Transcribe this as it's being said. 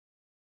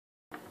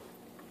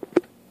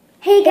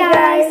Hey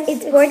guys,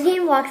 it's Board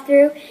Game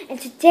Walkthrough, and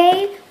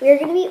today we're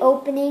going to be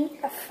opening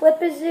a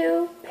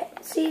Flipazoo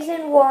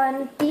Season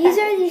 1. These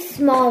are the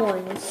small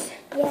ones.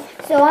 Yeah.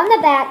 So on the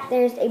back,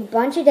 there's a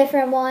bunch of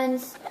different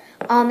ones,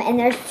 and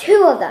there's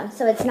two of them.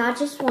 So it's not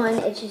just one,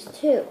 it's just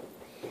two.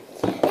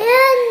 And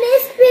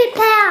mystery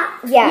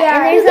pack. Yeah,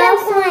 and there's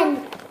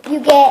also you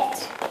get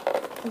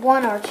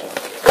one or two.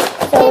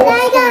 So we're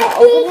just going to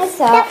open this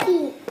up.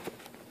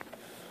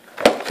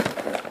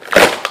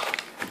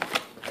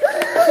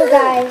 So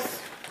guys,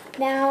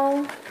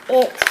 now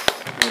it's,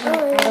 I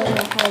don't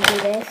know how to do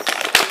this.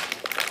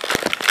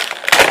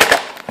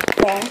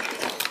 Okay.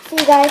 So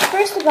you guys,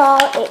 first of all,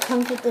 it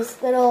comes with this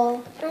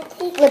little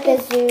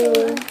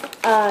Flipazoo.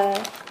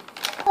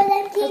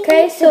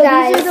 Okay, so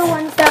guys, these are the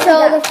ones that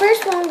so the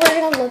first one,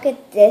 we're going to look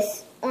at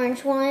this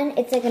orange one.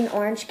 It's like an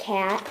orange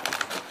cat.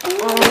 So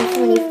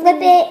when you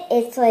flip it,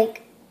 it's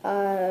like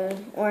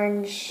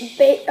orange.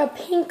 A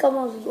pink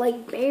almost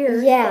like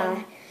bear. Yeah.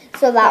 Thing.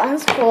 So that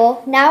one's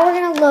cool. Now we're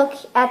gonna look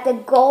at the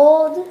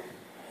gold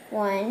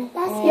one.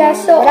 Yeah.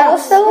 So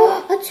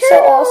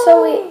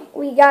also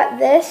we got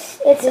this.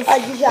 It's a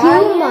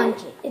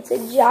giant. It's a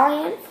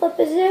giant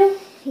Flipazoo.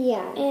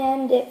 Yeah.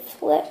 And it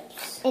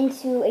flips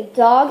into a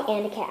dog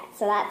and a cat.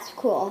 So that's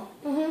cool.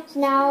 So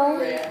now.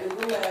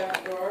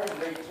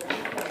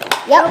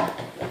 Yep.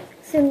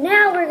 So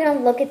now we're gonna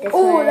look at this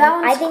one. That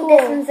one's I think cool.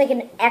 this one's like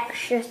an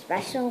extra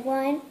special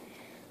one.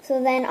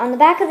 So then on the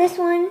back of this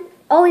one,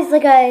 it's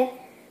like a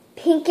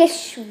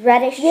pinkish,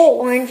 reddish,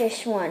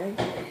 orangish one.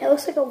 It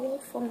looks like a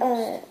wolf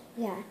almost.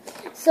 Yeah.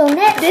 So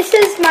next, this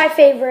is my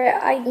favorite.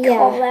 I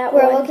call that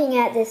we're one. looking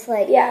at this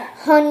like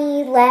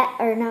honey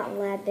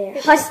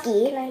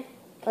husky.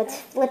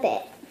 Let's flip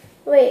it.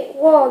 Wait,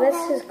 whoa, this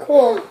is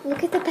cool.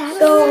 Look at the pattern.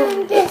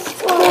 So it's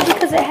cool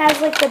because it has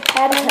like the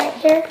pattern right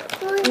here.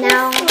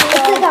 Now it's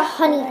like a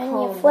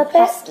honeycomb. You flip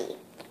husky. it.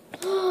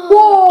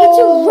 Whoa! It's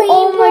a rainbow.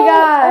 Oh my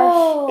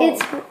gosh!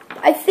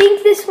 I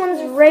think this one's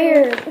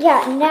rare.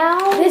 Yeah.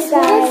 Now this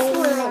one's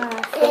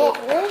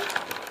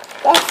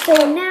So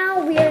now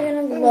we are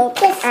gonna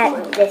look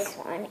at this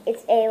one.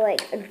 It's a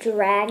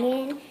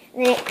dragon, and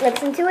then it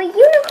flips into a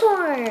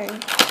unicorn.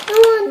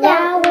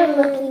 Now we're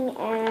looking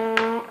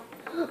at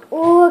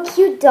a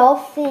cute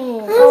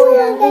dolphin.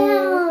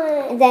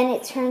 And then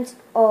it turns.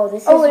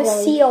 This is a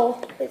seal.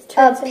 It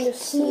turns into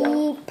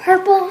seal.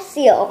 Purple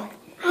seal.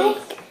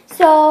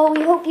 So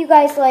we hope you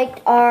guys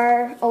liked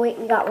our. Oh wait,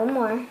 we got one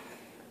more.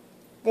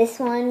 This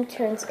one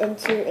turns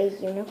into a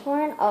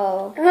unicorn.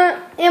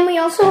 And we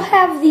also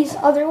have these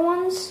other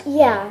ones.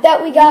 Yeah.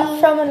 That we got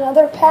from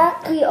another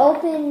pack. We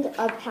opened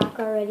a pack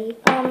already.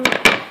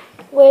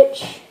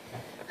 Which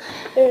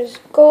there's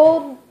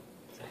gold.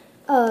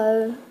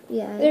 Yeah.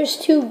 There's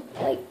two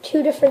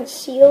different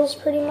seals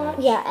pretty much.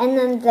 Yeah, and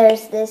then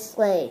there's this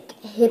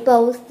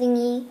hippo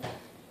thingy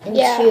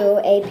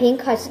into a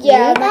pink husky.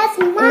 Yeah, that's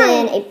mine.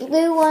 And then a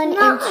blue one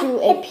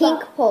into a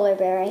pink polar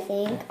bear, I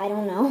think. I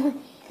don't know.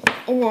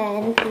 And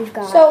then we've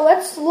got. So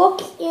let's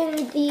look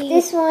in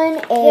this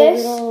one.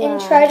 And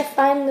try to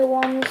find the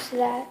ones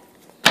that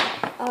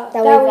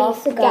we've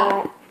also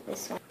got.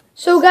 This one.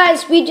 So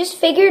guys, we just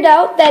figured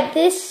out that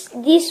this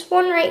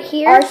one right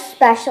here, our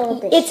special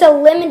edition. It's a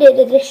limited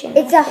edition.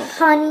 It's a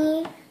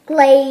honey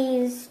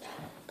glazed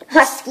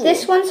husky.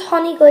 This one's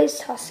honey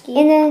glazed husky.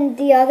 And then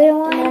the other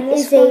one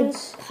is a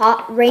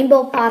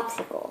rainbow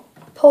popsicle.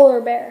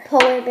 Polar bear.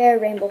 Polar bear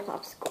rainbow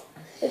popsicle.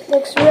 It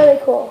looks really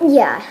cool.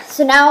 Yeah.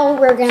 So now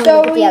we're gonna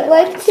look at the other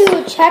ones. So we'd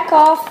like to check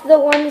off the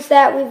ones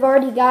that we've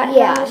already got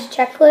on this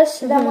checklist,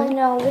 so that we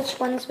know which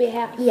ones we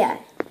have. Yeah.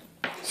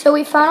 So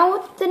we found out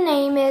what the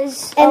name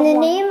is. And the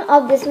name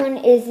of this one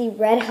is the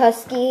red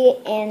husky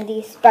and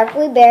the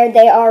sparkly bear.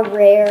 They are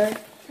rare.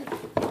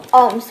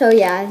 So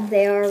yeah,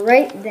 they are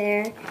right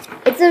there.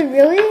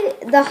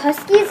 The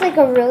husky is like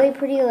a really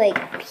pretty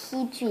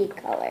peachy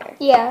color.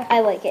 Yeah.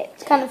 I like it.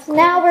 It's kind of cool.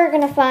 Now we're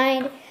gonna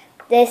find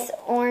this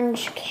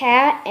orange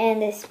cat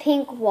and this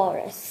pink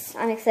walrus.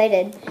 I'm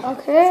excited.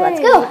 Okay. So let's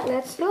go.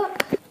 Let's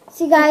look.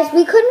 See guys,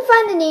 we couldn't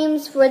find the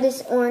names for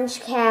this orange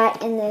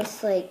cat and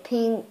this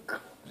pink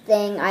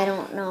thing. I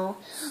don't know.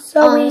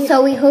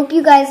 So we hope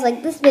you guys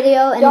like this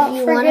video, and if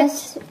you want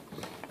us,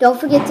 don't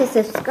forget to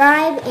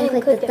subscribe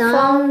and click the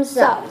thumbs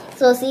up.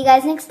 So we'll see you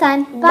guys next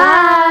time.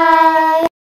 Bye.